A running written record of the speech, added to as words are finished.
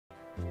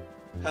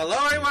Hello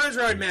everyone, it's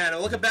Roidman, and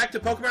welcome back to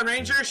Pokemon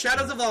Ranger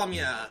Shadows of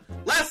Almia.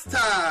 Last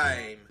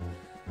time,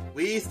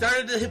 we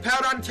started the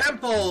Hippowdon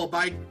Temple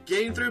by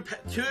getting through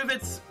two of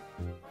its,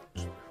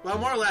 well,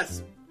 more or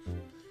less,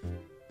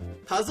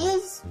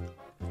 puzzles?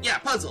 Yeah,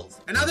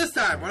 puzzles. And now this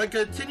time, we're going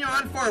to continue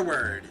on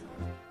forward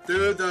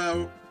through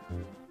the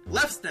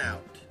left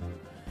snout.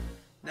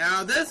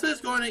 Now, this is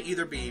going to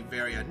either be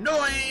very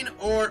annoying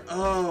or,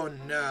 oh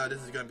no,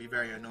 this is going to be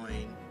very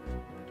annoying.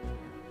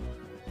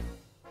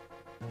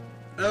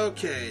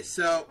 Okay,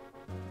 so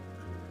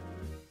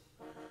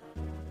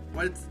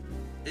what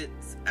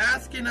it's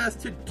asking us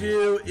to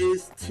do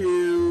is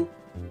to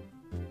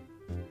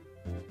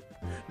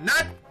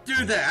not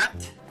do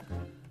that.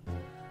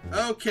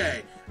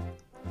 Okay.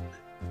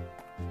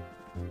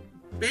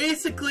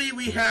 Basically,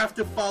 we have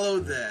to follow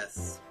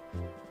this.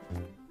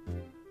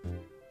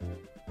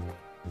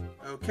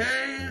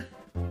 Okay.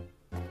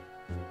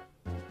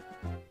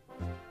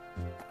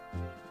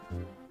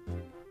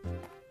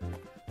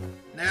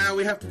 Now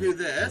we have to do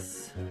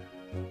this.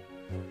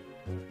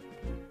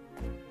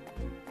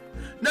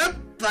 Nope,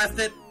 blast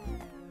it.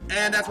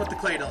 And that's what the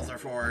clay dolls are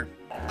for.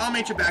 I'll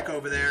meet you back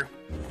over there.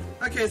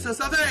 Okay, so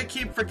something I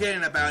keep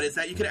forgetting about is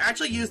that you can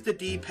actually use the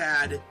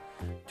D-pad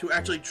to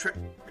actually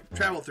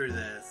travel through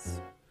this.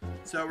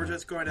 So we're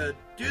just going to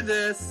do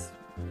this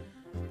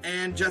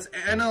and just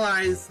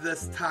analyze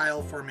this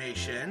tile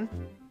formation.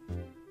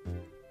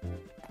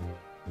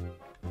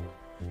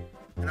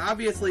 And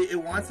obviously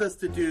it wants us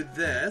to do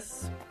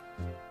this.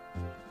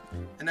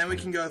 And then we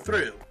can go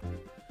through.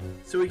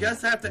 So we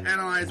just have to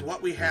analyze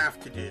what we have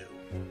to do.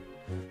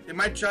 It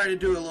might try to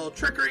do a little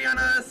trickery on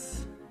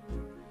us,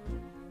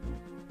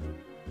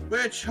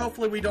 which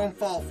hopefully we don't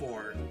fall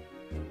for.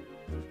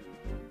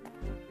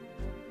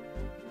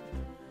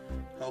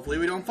 Hopefully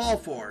we don't fall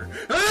for.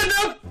 Oh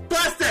no!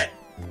 Blast it!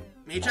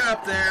 Meet you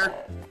up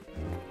there.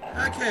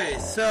 Okay,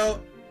 so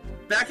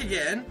back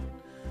again.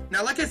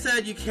 Now like I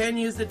said, you can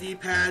use the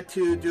D-pad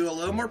to do a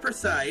little more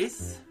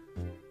precise,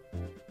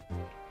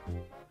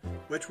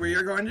 which we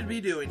are going to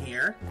be doing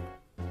here.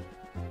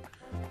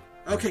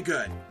 Okay,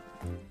 good.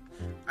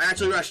 I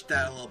actually rushed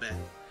that a little bit.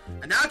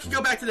 And now I can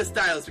go back to the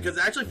stylus because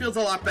it actually feels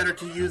a lot better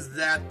to use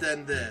that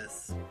than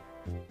this.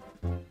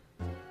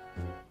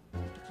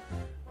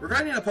 We're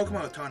going to need a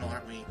Pokemon with Tunnel,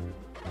 aren't we?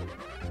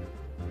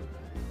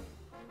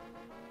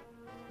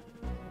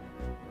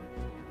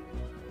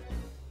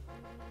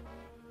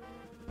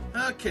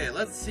 Okay,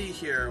 let's see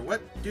here.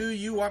 What do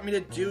you want me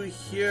to do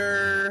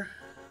here?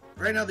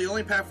 Right now, the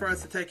only path for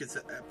us to take is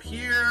up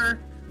here.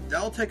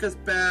 That'll take us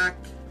back.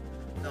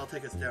 That'll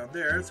take us down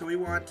there. So we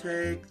want to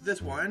take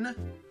this one.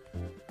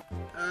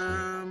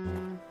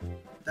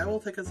 That will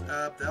take us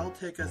up. That'll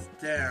take us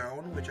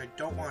down, which I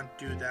don't want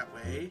to do that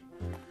way.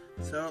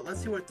 So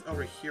let's see what's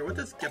over here. What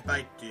does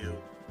Gabite do?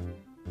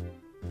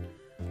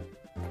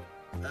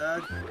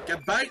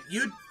 Gabite,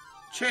 you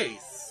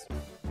chase.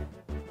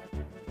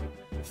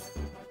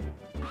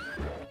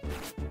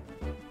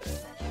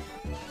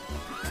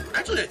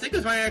 Actually, I think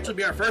this might actually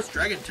be our first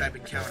dragon type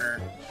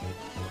encounter.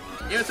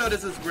 Even so,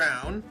 this is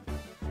ground.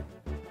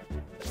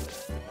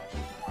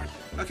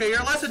 Okay, you're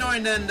less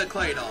annoying than the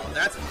clay doll.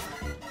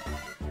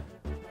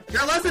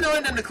 You're less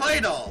annoying than the clay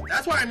doll.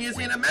 That's why I'm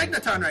using a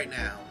Magneton right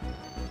now.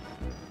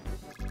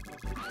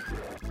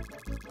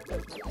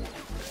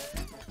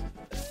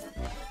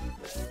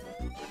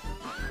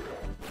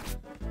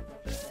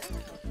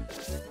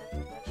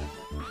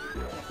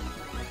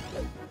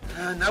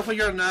 Enough of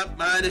your nut,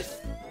 bud.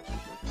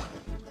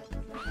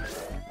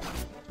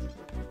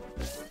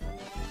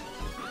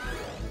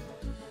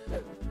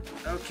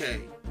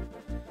 Okay.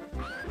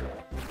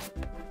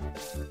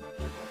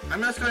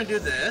 I'm just going to do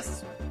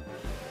this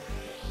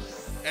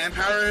and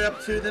power it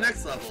up to the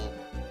next level.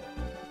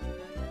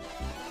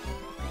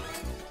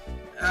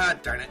 Ah,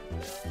 darn it.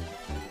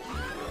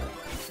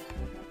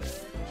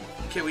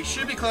 Okay, we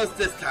should be close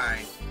this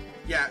time.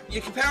 Yeah, you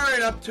can power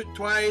it up to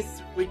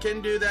twice. We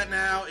can do that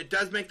now. It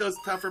does make those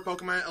tougher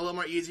Pokemon a little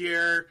more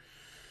easier.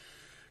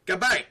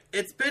 Gabite.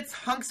 It spits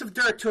hunks of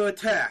dirt to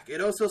attack.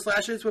 It also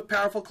slashes with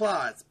powerful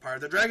claws. Part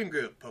of the Dragon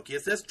group. Poke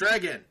Assist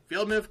Dragon.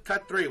 Field move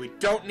Cut 3. We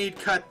don't need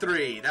Cut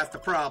 3. That's the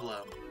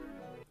problem.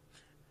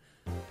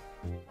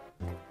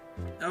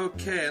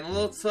 Okay, and it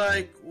looks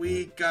like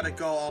we gotta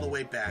go all the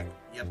way back.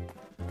 Yep.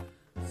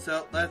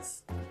 So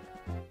let's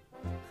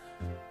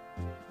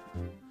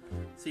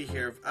see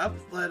here. If up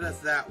led us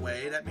that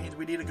way, that means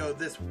we need to go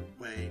this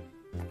way.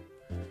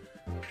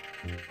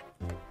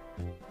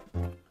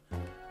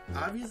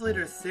 Obviously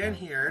there's sand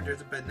here,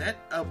 there's a Banette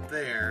up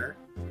there,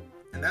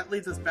 and that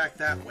leads us back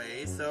that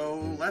way,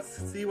 so let's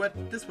see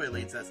what this way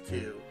leads us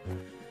to.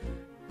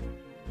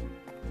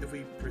 If we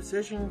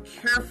precision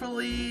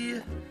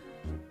carefully,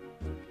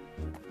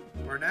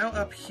 we're now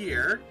up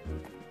here,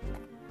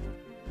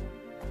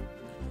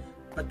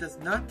 but does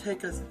not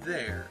take us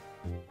there.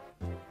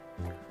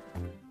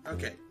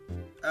 Okay.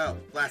 Oh,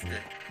 blast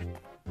it.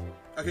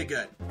 Okay,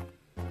 good.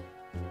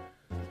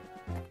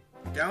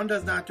 Down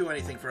does not do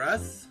anything for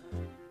us.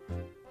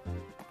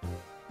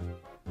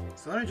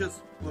 So let me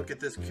just look at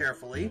this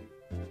carefully.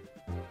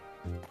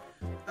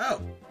 Oh.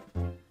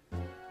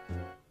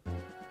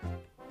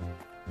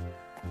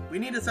 We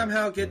need to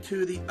somehow get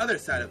to the other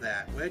side of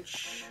that,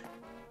 which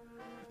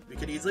we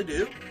could easily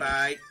do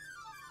by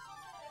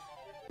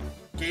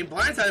getting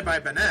blindsided by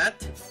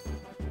Banette.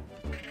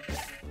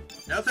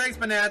 No thanks,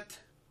 Banette.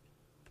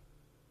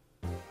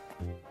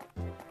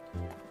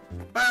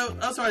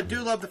 But also, I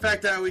do love the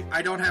fact that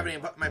I don't have any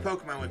of my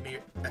Pokemon with me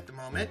at the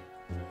moment.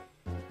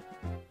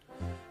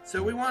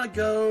 So we want to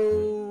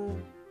go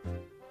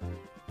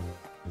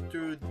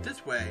through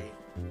this way.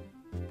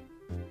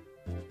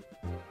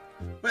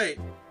 Wait,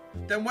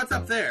 then what's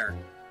up there?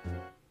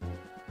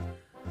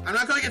 I'm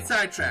not going to get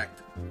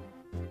sidetracked.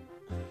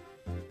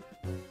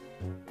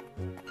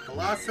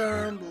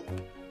 Blossom.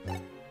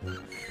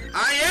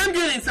 I am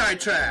getting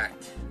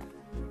sidetracked!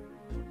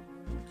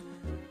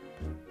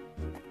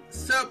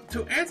 So,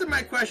 to answer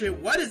my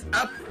question, what is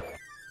up?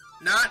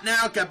 Not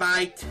now,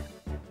 Gabite.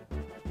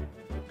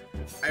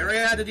 I already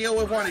had to deal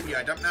with one of you.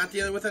 I'm not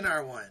dealing with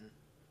another one.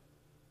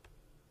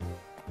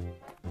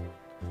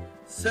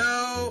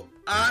 So,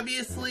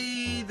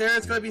 obviously,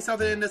 there's going to be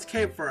something in this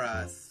cave for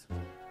us.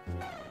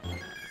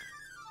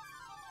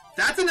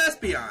 That's an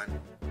Espeon.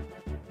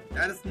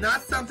 That is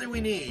not something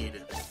we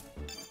need.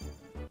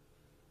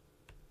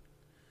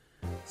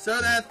 So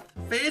that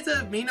phase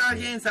of me not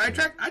getting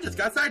sidetracked, I just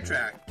got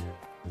sidetracked.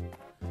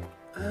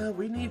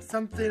 We need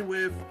something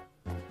with...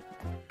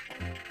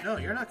 No,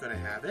 you're not going to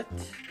have it.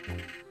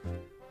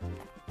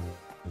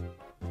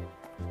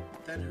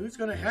 Then who's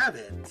going to have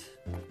it?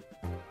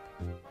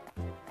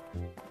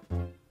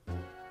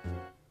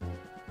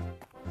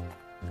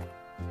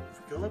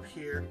 If we go up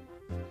here...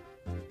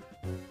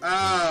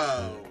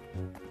 Oh!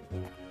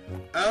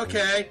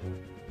 Okay.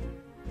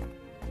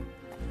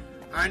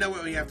 I know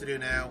what we have to do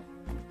now.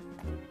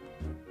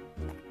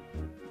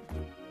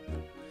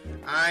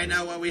 I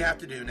know what we have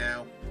to do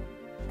now.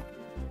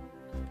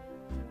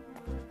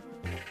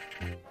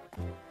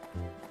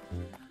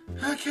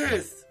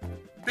 Okay,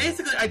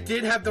 basically I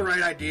did have the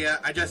right idea,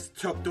 I just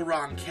took the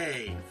wrong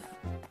cave.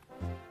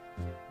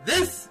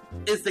 This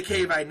is the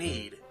cave I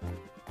need.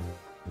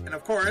 And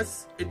of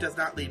course, it does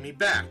not lead me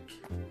back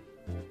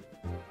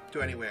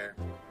to anywhere.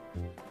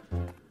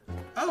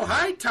 Oh,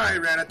 hi,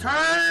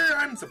 Tyranitar!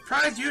 I'm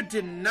surprised you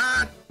did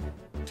not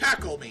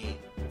tackle me.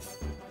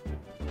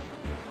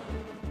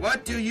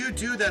 What do you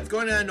do that's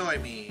going to annoy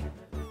me?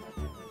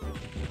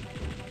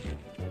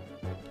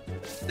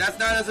 That's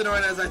not as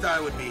annoying as I thought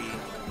it would be.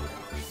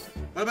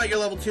 What about your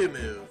level 2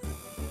 move?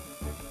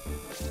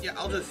 Yeah,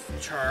 I'll just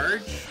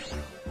charge.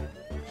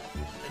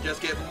 And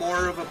just get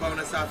more of a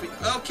bonus off it.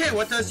 Okay,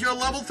 what does your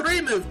level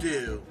 3 move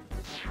do?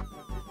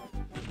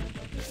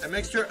 A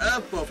mixture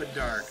of both and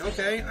dark.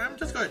 Okay, I'm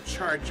just going to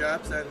charge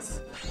up since...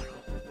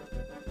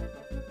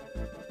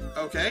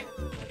 Okay.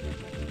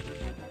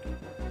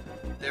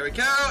 There we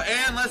go,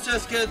 and let's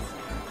just get...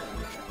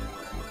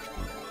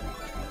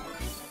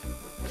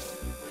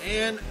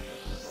 And...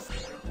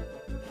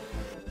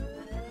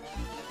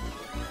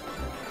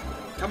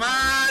 Come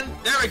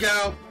on! There we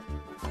go!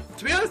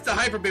 To be honest, the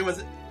Hyper Beam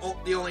was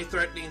the only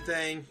threatening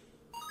thing.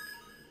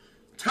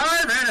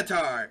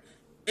 Tyranitar!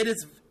 It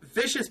is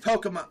vicious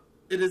Pokemon.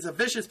 It is a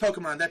vicious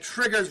Pokemon that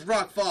triggers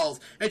rock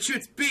falls and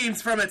shoots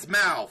beams from its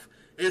mouth.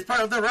 It is part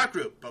of the rock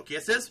group.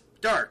 Pokédex is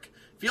Dark.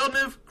 Field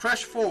move,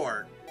 Crush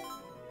 4.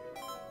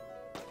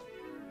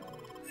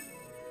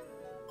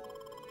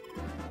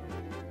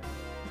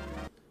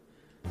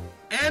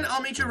 And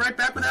I'll meet you right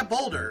back with that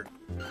boulder.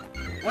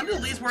 One of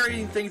the least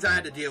worrying things I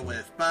had to deal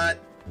with, but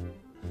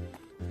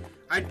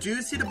I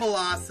do see the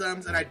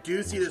blossoms and I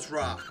do see this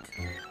rock.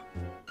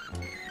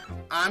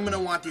 I'm gonna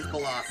want these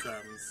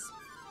blossoms.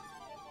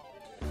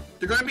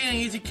 They're gonna be an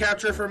easy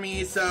capture for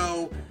me,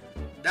 so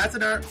that's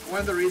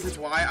one of the reasons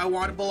why I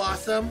want a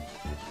blossom.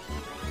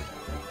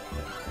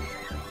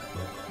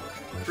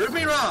 Prove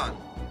me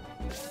wrong.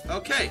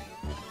 Okay.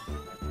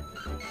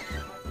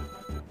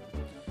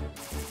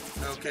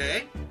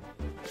 Okay.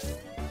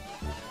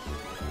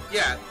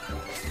 Yeah,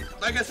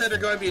 like I said, they're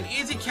going to be an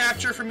easy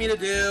capture for me to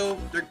do.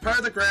 They're part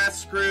of the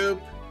grass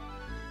group.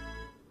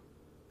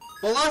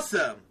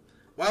 Blossom.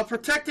 While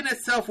protecting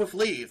itself with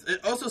leaves, it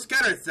also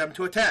scatters them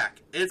to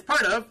attack. It is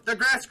part of the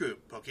grass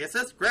group. Pokédex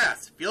says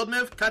Grass. Field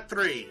move, Cut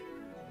 3.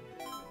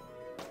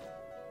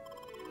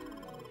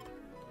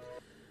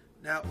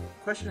 Now,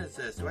 question is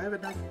this. Do I have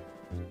enough?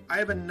 I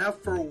have enough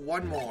for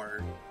one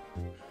more.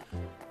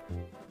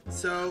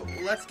 So,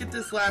 let's get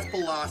this last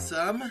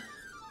Blossom.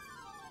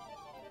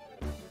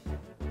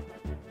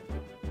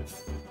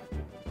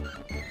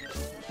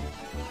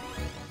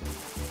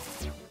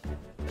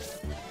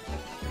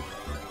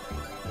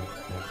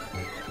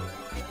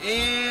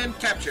 And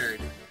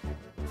captured.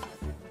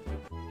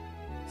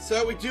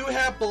 So we do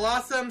have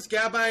Blossoms,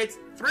 Gabites,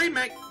 3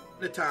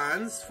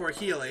 Magnetons for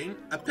healing,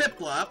 a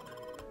Piplup,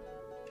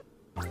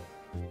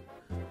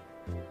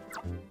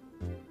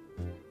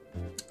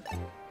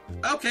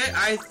 okay,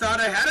 I thought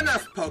I had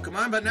enough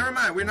Pokemon, but never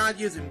mind, we're not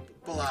using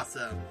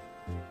Blossom.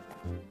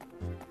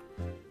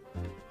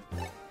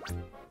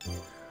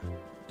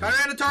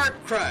 Tyranitar,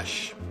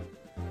 Crush.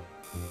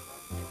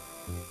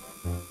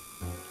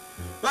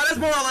 Well, that's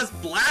more or less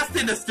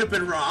blasting the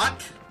stupid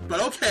rock, but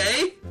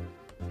okay.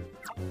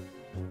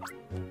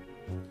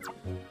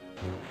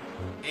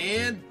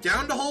 And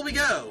down the hole we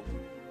go.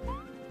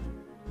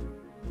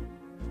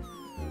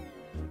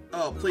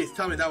 Oh, please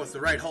tell me that was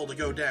the right hole to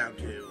go down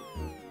to.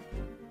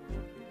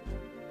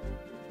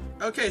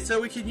 Okay,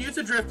 so we can use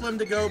a Drifblim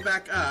to go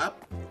back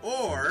up,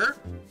 or...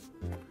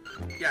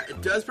 yeah,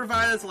 it does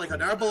provide us like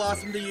another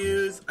Blossom to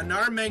use,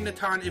 another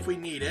Magneton if we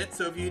need it,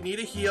 so if you need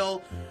a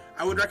heal,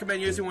 I would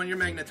recommend using one of your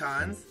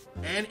Magnetons,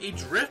 and a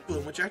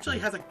Drifblim, which actually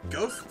has a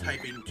Ghost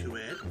typing to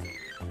it,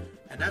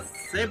 and that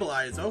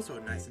Sableye is also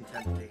nice and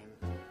tempting.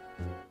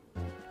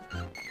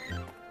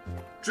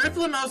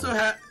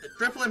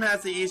 Drifblim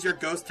has the easier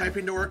Ghost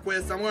typing to work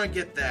with, so I'm going to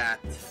get that.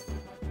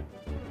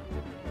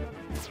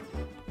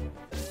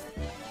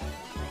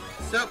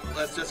 So,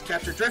 let's just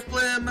capture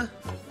Drifblim.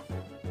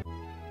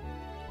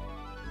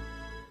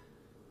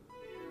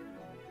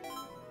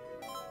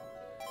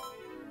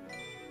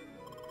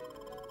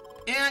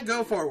 And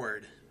go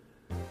forward.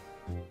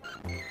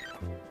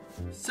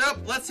 So,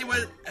 let's see what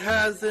it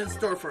has in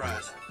store for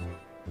us.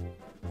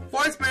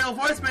 Voicemail,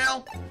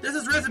 voicemail! This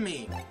is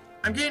Rizumi.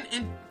 I'm getting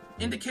an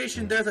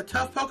indication there's a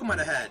tough Pokemon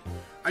ahead.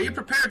 Are you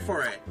prepared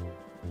for it?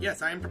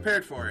 Yes, I am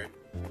prepared for it.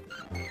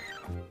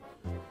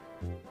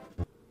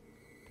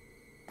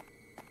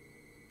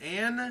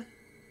 And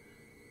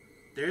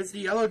there's the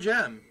yellow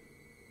gem.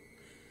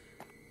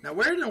 Now,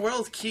 where in the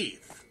world is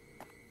Keith?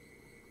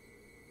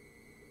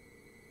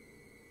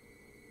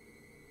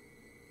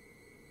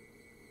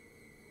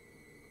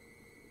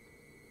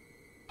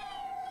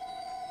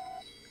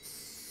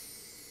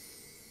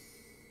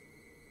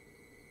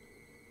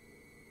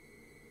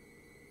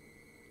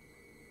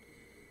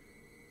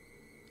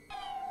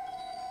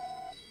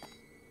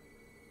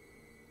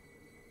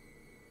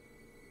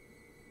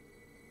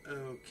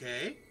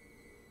 Okay.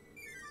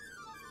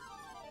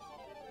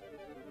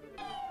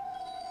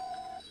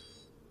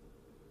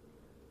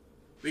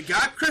 We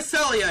got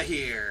Cresselia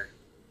here.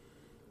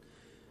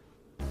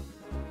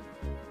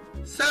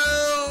 So,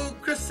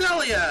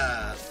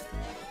 Cresselia.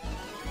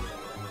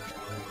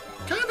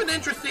 Kind of an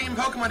interesting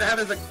Pokemon to have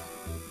as a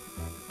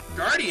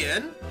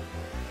Guardian.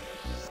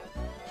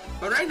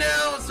 But right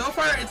now, so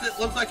far, it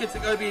looks like it's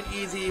going to be an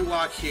easy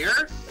walk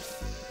here.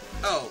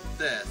 Oh,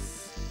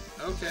 this.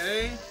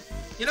 Okay.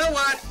 You know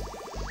what?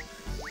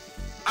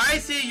 I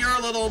see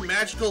your little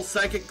magical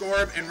psychic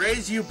orb and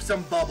raise you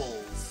some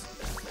bubbles.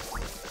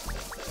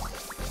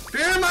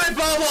 Fear my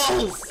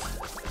bubbles!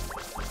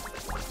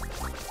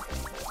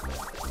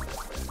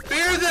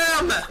 Fear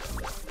them!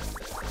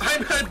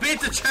 I'm gonna beat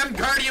the Gem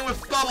Guardian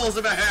with bubbles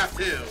if I have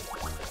to.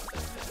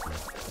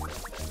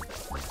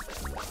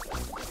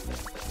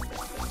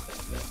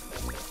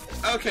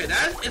 Okay,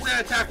 that is an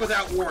attack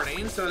without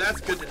warning, so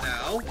that's good to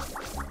know.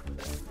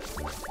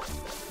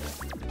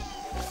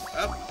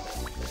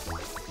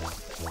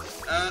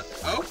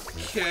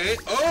 Okay.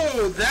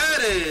 Oh, that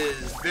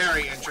is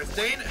very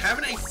interesting.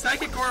 Having a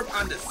Psychic Orb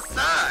on the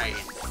side.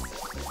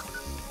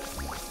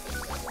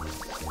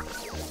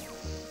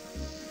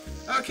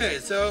 Okay,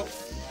 so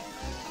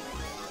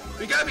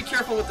we gotta be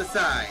careful with the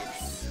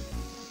sides.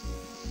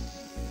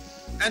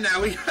 And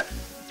now we got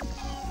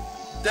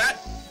that.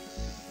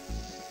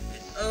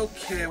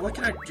 Okay, what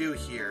can I do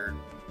here?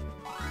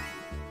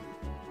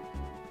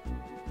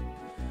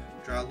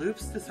 Draw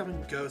loops to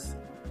summon ghosts.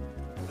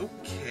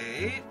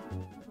 Okay.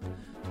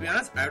 To be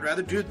honest, I'd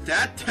rather do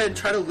that than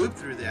try to loop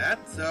through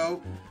that,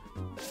 so...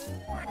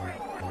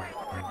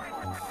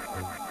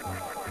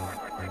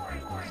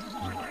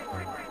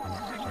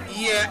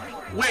 yeah.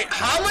 Wait,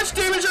 how much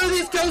damage are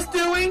these ghosts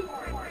doing?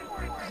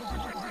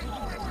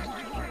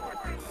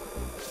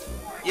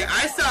 Yeah,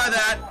 I saw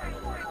that.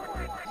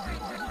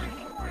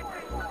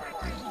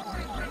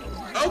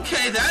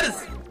 Okay, that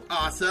is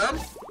awesome.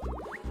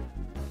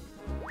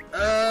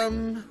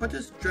 What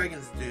does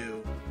dragons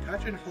do?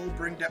 Touch and hold,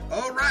 bring down.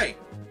 Oh, right.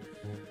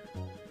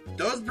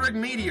 Those bring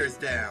meteors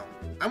down.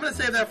 I'm gonna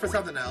save that for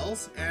something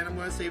else, and I'm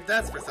gonna save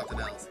that for something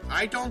else.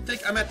 I don't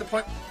think I'm at the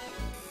point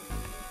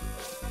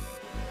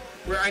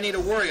where I need to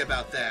worry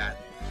about that.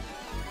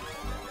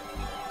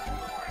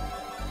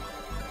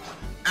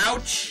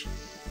 Ouch!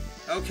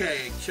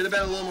 Okay, should have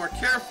been a little more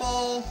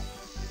careful.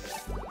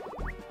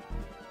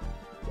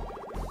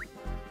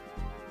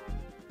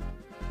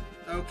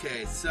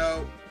 Okay,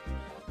 so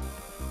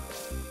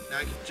now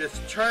I can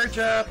just charge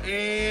up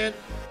and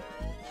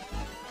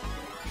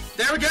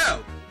there we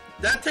go!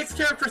 That takes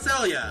care of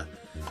Cresselia.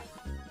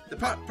 The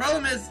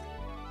problem is,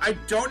 I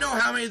don't know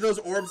how many of those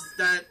orbs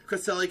that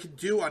Cresselia can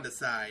do on the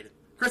side.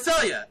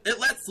 Cresselia, it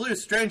lets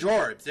loose strange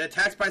orbs. It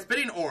attacks by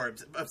spitting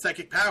orbs of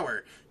psychic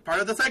power.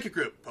 Part of the psychic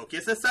group.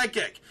 Pokeus is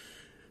psychic.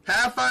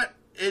 Have fun.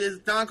 It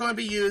is not going to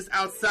be used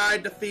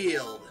outside the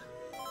field.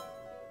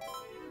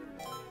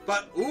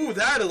 But, ooh,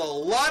 that is a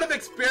lot of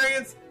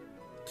experience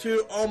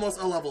to almost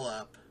a level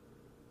up.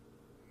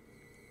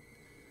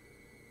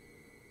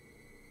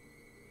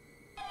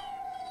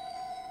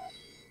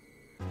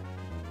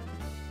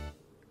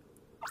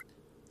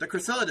 The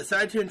Cresselia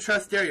decided to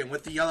entrust Darien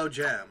with the yellow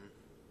gem.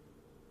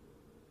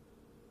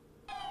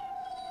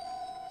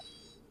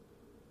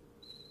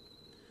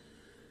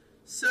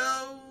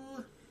 so...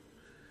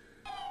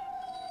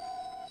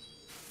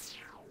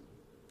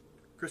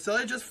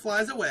 Cresselia just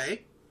flies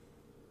away.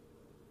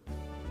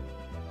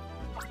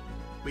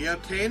 We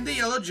obtained the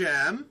yellow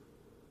gem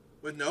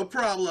with no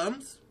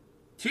problems.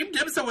 Team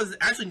Dimsa was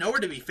actually nowhere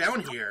to be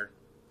found here.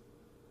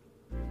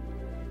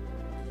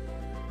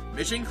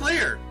 Mission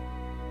clear.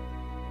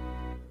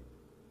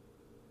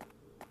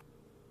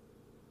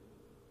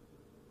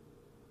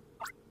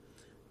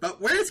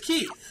 But where's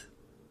Keith?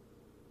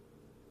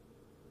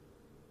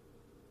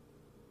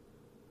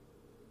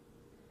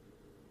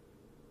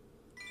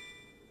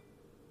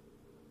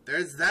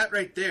 There's that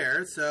right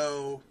there,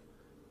 so...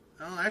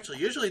 Well, actually,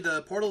 usually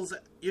the portal's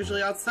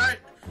usually outside,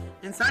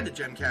 inside the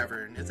gem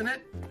cavern, isn't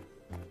it?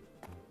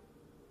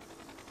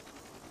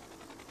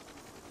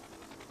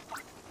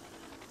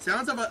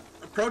 Sounds of a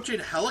approaching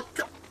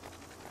helicopter.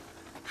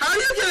 How do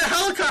you get a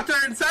helicopter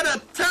inside a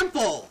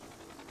temple?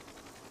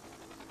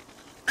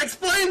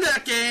 Explain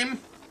that, game!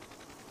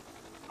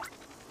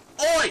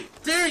 Oi,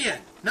 Darian!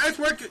 Nice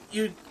work,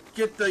 you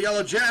get the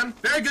yellow gem.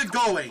 Very good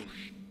going.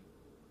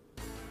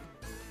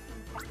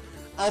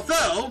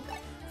 Although,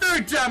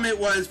 very dumb it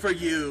was for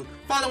you,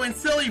 following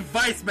silly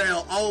vice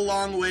mail all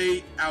along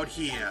way out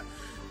here,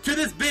 to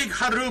this big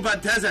Haruba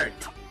desert.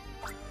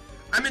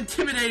 I'm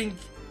imitating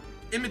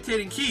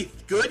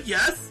Keith. Good,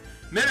 yes?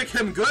 Mimic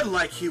him good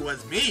like he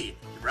was me,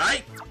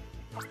 right?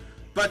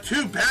 But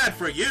too bad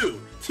for you.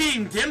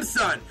 Team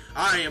Dimson,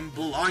 I am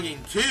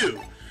belonging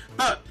to.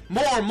 But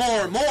more,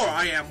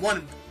 I am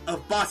one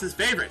of Boss's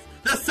favorites,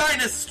 the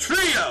Sinus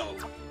Trio.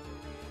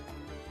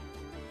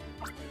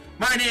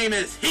 My name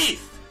is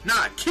Heath,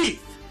 not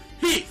Keith.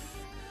 Heath.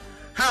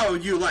 How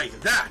you like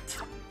that?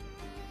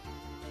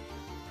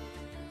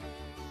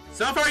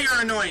 So far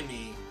you're annoying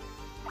me.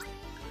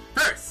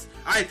 First,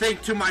 I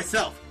think to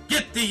myself,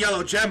 get the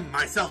yellow gem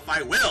myself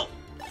I will.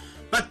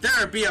 But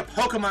there be a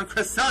Pokemon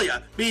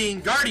Cresselia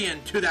being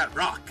guardian to that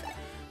rock.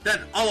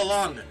 Then all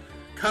along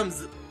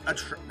comes a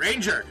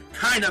ranger,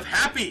 kind of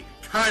happy,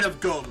 kind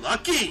of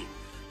go-lucky.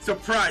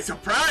 Surprise,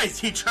 surprise,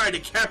 he tried to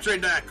capture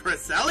that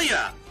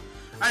Cresselia.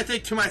 I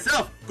think to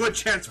myself, good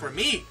chance for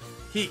me.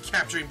 He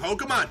capturing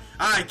Pokemon,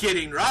 I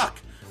getting rock.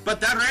 But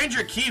that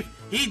ranger Keith,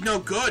 he'd no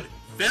good.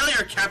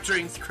 Failure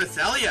capturing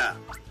Cresselia.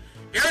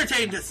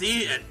 Irritating to see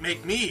it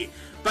make me.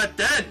 But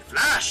then,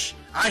 flash,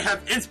 I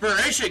have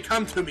inspiration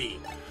come to me.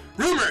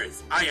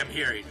 Rumors, I am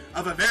hearing,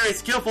 of a very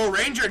skillful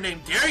ranger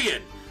named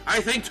Darian. I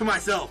think to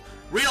myself,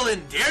 reel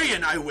in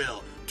Darian I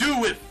will. Do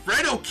with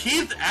Fredo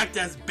Keith act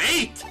as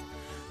bait.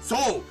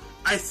 So,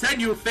 I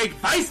send you fake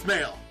vice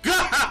mail.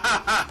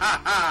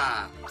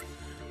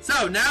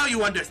 So now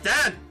you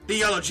understand. The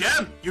yellow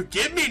gem, you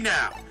give me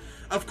now.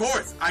 Of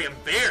course, I am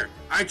fair.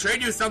 I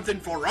trade you something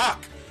for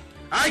rock.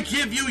 I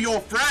give you your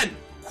friend.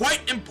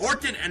 Quite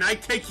important, and I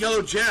take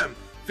yellow gem.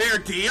 Fair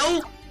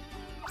deal?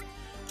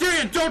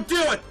 Darian, don't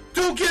do it.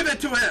 Don't give it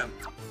to him.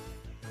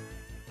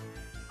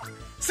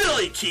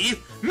 Silly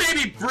Keith.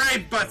 Maybe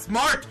brave but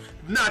smart.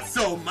 Not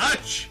so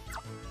much.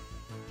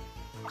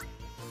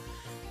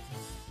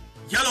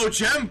 Yellow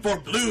gem for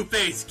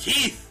blue-faced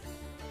Keith.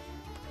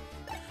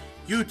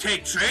 You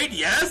take trade,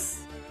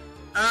 yes?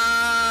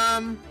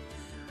 I'm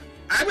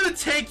gonna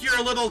take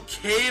your little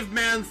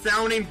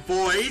caveman-sounding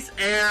voice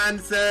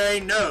and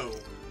say no.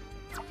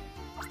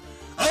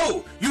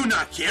 Oh, you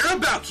not care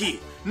about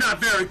Keith? Not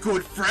very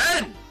good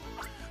friend.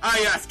 I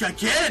ask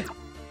again.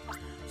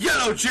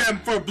 Yellow gem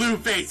for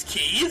blue-faced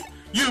Keith?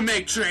 You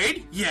make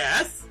trade,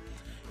 yes?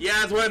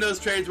 Yeah, it's one of those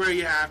trades where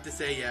you have to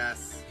say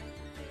yes.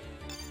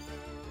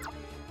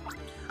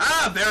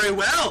 Ah, very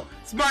well.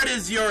 Smart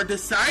as you're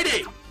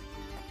deciding.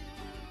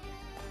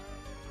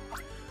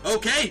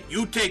 Okay,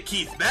 you take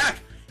Keith back.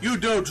 You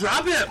don't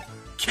drop him.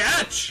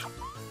 Catch.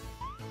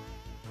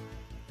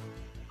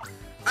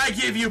 I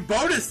give you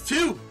bonus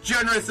too.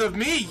 Generous of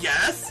me,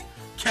 yes.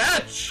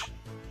 Catch.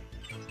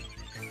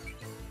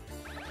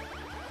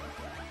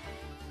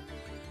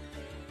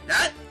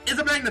 That is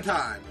a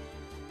Magneton.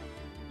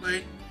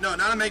 Wait, no,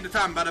 not a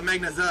Magneton, but a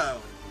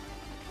Magnezone.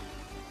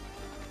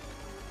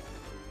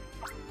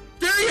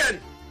 Darian!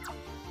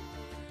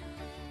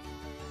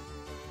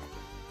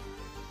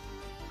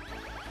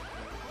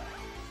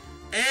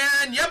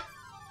 And, yep.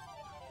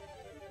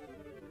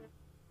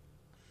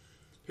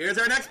 Here's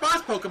our next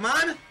boss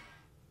Pokemon.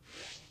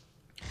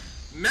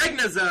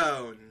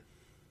 Magnezone.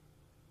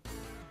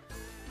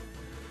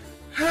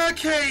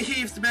 Okay,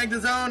 Heath's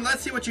Magnezone,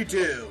 let's see what you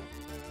do.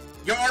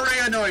 You already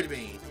annoyed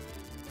me.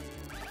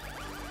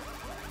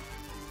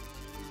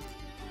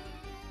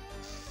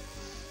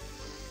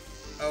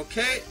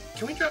 Okay,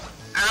 can we drop...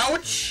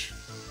 Ouch!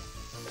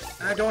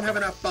 I don't have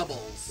enough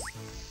bubbles.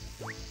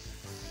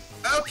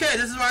 Okay,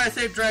 this is why I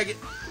saved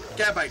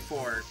Gabite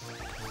for.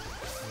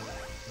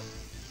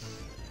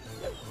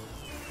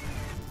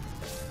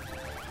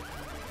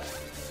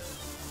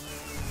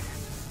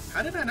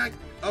 How did I not...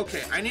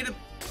 Okay, I need to...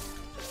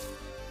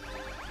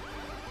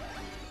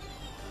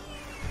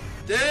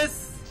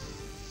 This...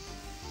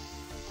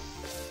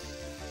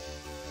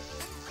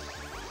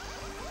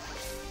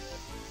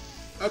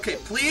 Okay,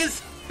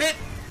 please hit...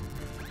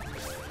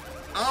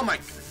 Oh my...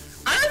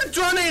 I haven't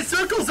drawn any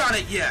circles on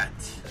it yet!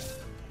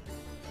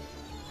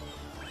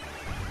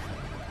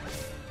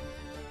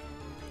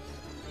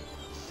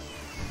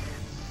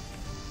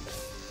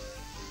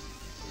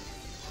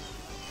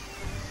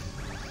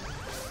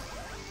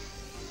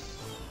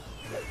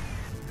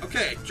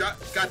 Okay, got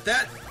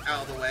that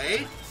out of the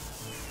way.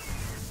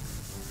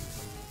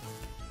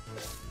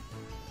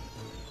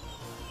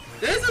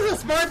 This is a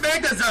smart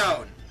Magna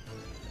Zone!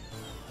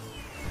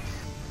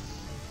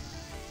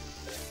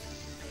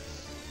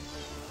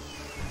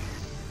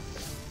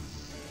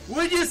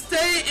 Would you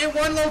stay in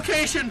one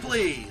location,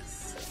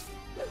 please?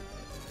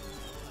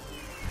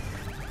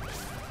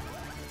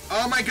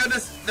 Oh my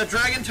goodness, the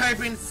dragon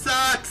typing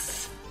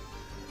sucks!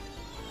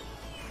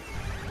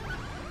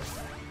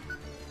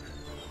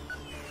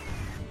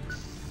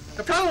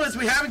 The problem is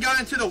we haven't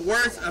gotten to the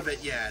worst of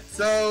it yet,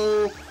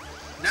 so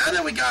now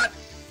that we got...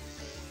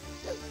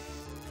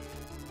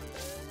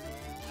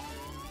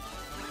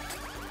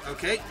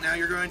 Okay, now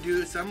you're going to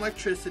do some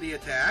electricity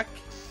attack.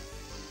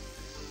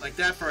 Like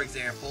that, for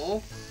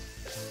example.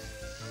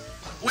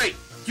 Wait,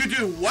 you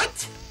do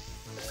what?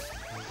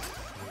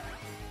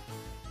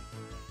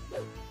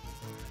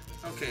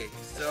 Okay,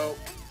 so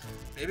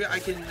maybe I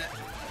can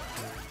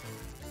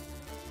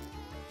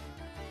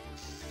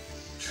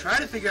try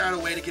to figure out a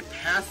way to get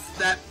past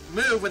that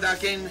move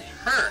without getting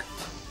hurt.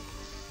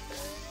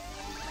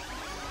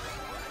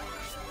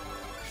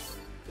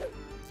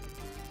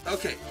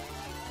 Okay.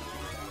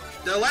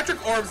 The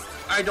electric orbs,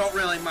 I don't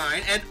really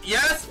mind. And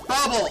yes,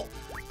 bubble!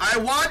 I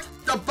want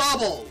the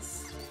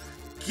bubbles!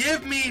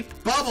 Give me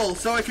bubbles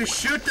so I can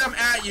shoot them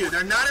at you.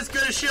 They're not as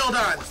good as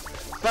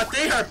Shieldons, but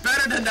they are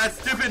better than that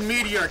stupid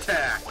meteor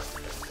attack.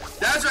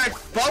 That's right,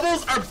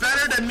 bubbles are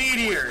better than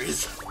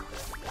meteors.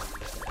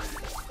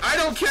 I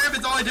don't care if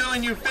it's only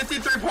doing you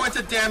 53 points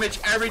of damage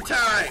every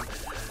time.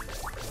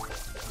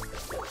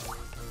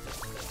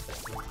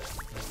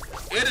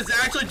 It is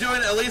actually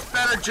doing at least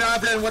better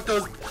job than what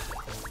those...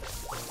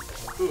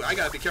 Ooh, I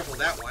gotta be careful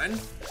with that one.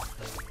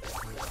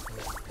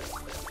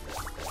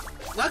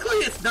 Luckily,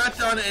 it's not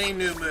done any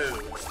new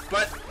moves,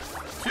 but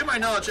to my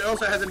knowledge, it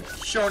also hasn't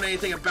shown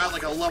anything about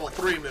like a level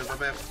 3 move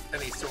of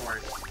any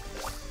sort.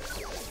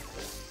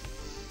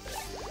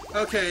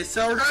 Okay,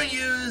 so we're going to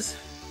use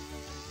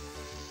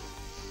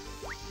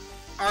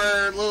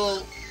our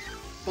little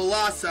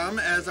Blossom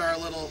as our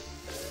little...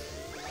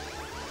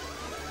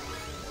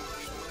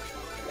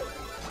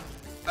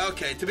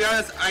 Okay, to be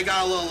honest, I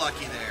got a little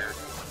lucky there.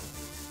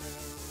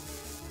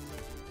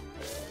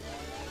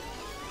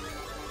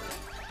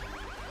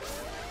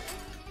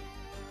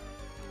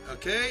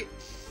 Okay.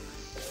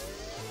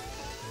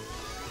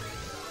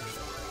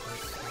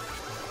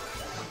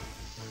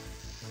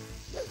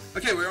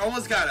 Okay, we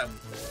almost got him.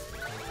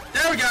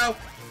 There we go!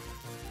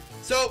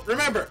 So,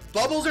 remember,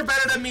 bubbles are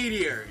better than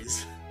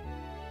meteors.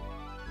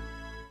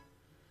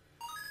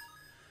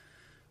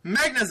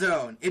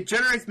 Magnezone. It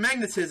generates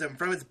magnetism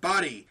from its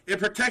body. It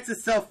protects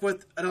itself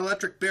with an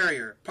electric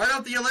barrier. Part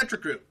of the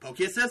electric group.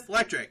 Poke Assist,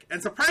 electric.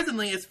 And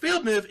surprisingly, its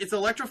field move is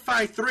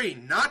Electrify 3,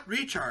 not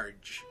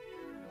Recharge.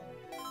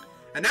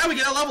 And now we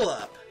get a level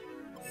up.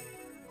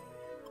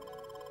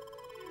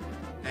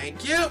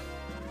 Thank you.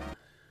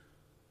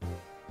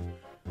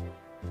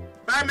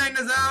 Bye,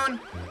 Magnezone.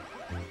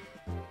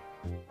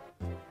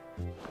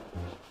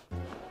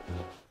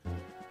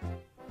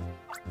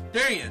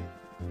 Darian.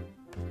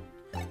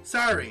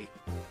 Sorry.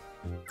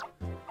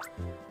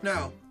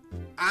 No,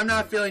 I'm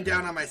not feeling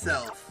down on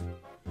myself.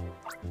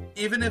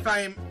 Even if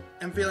I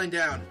am feeling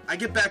down, I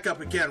get back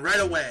up again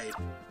right away.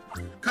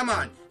 Come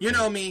on, you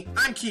know me,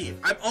 I'm Keith.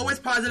 I'm always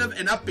positive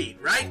and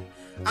upbeat, right?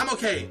 I'm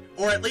okay,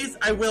 or at least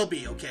I will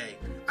be okay.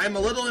 I'm a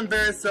little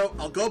embarrassed, so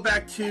I'll go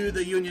back to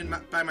the Union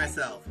by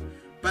myself.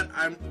 But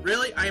I'm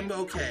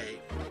okay.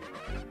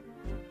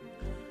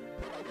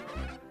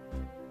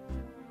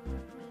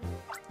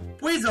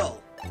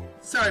 Weasel!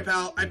 Sorry,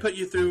 pal, I put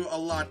you through a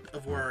lot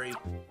of worry.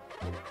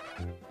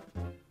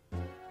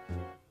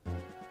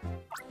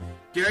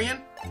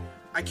 Darian,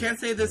 I can't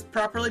say this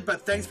properly,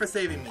 but thanks for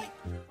saving me.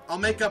 I'll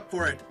make up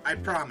for it, I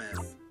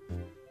promise.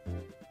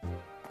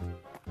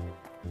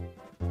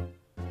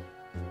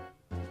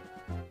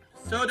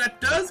 So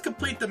that does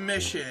complete the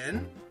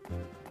mission.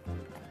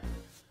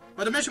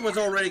 But the mission was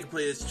already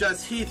completed, it's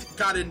just Heath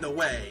got in the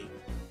way.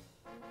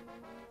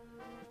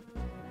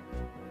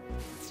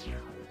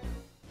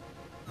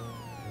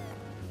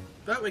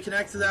 But we can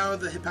exit out of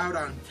the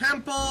Hipowdon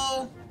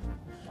Temple.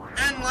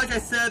 And like I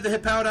said, the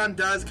Hipowdon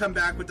does come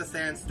back with the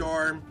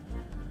Sandstorm.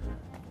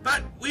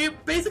 But we're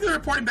basically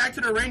reporting back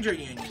to the Ranger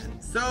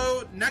Union.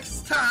 So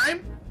next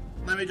time,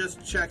 let me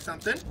just check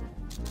something.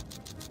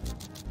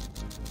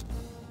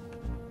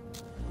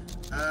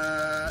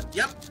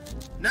 Yep.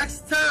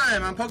 Next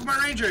time on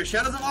Pokemon Ranger,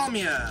 Shadows of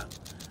Almia,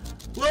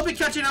 we'll be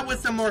catching up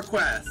with some more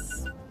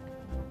quests.